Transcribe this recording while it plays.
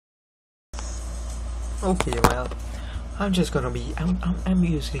Okay, well, I'm just gonna be. I'm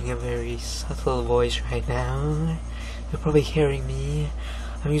using a very subtle voice right now. You're probably hearing me.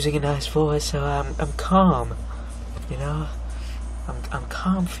 I'm using a nice voice, so I'm calm. You know, I'm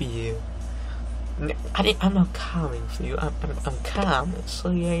calm for you. I'm not calming for you. I'm calm.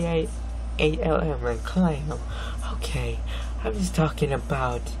 CAALM, like calm. Okay, I'm just talking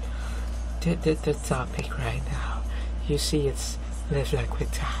about the topic right now. You see, it's live like we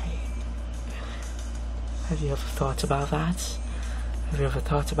die. Have you ever thought about that? Have you ever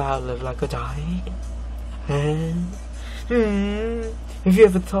thought about live like we die? Have you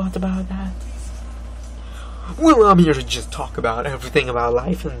ever thought about that? Well, I'm here to just talk about everything about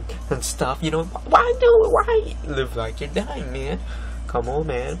life and stuff, you know. Why live like you're dying, man? Come on,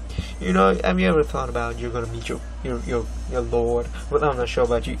 man. You know, have you ever thought about you're gonna meet your Lord? Well, I'm not sure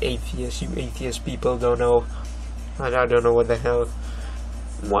about you atheists. You atheist people don't know. I don't know what the hell.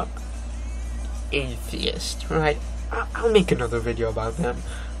 What? Atheist, right? I'll make another video about them.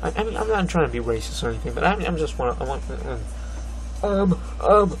 I mean, I'm not trying to be racist or anything, but I'm just what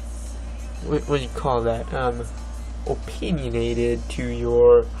do you call that? Opinionated to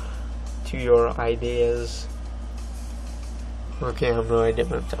your ideas. Okay, I have no idea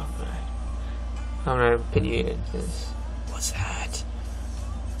what I'm talking about. I'm not opinionated. What's that?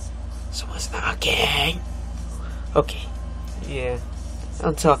 Someone's knocking. Okay, yeah.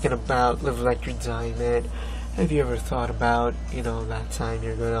 I'm talking about live like you're dying, man. Have you ever thought about, you know, that time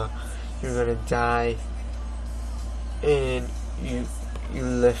you're gonna die, and you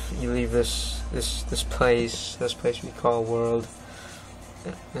leave this place we call world,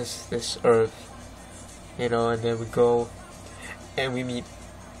 this earth, you know, and then we go and we meet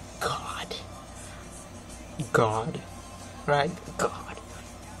God, right? God.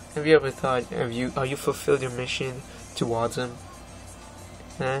 Have you ever thought? Are you fulfilled your mission towards Him?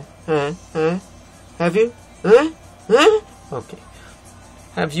 Have you? Okay.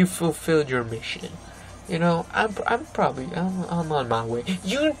 Have you fulfilled your mission? You know, I'm on my way.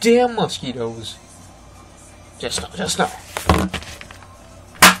 You damn mosquitoes! Just now.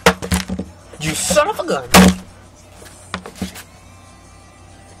 You son of a gun!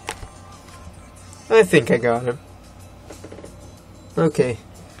 I think I got him. Okay.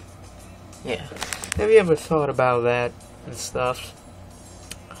 Yeah. Have you ever thought about that and stuff?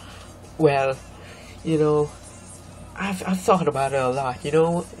 Well, you know, I've thought about it a lot. You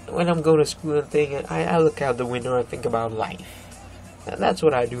know, when I'm going to school and thing, I look out the window and think about life. And that's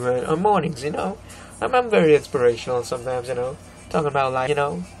what I do on mornings, you know. I'm very inspirational sometimes, you know. Talking about life, you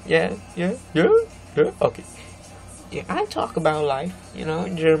know. Yeah. Okay. Yeah, I talk about life, you know.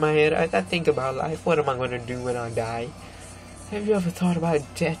 During my head, I think about life. What am I going to do when I die? Have you ever thought about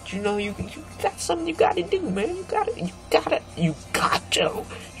death? You know, you that's something you gotta do, man. You gotta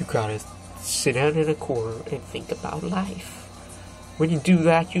sit down in a corner and think about life. When you do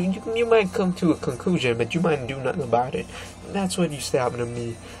that, you might come to a conclusion, but you might do nothing about it. That's what used to happen to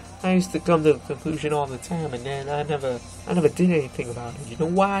me. I used to come to a conclusion all the time, and then I never did anything about it. You know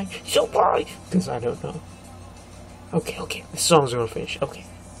why? So why? Because I don't know. Okay, this song's gonna finish. Okay,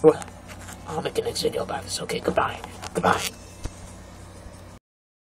 well, I'll make the next video about this. Okay, goodbye.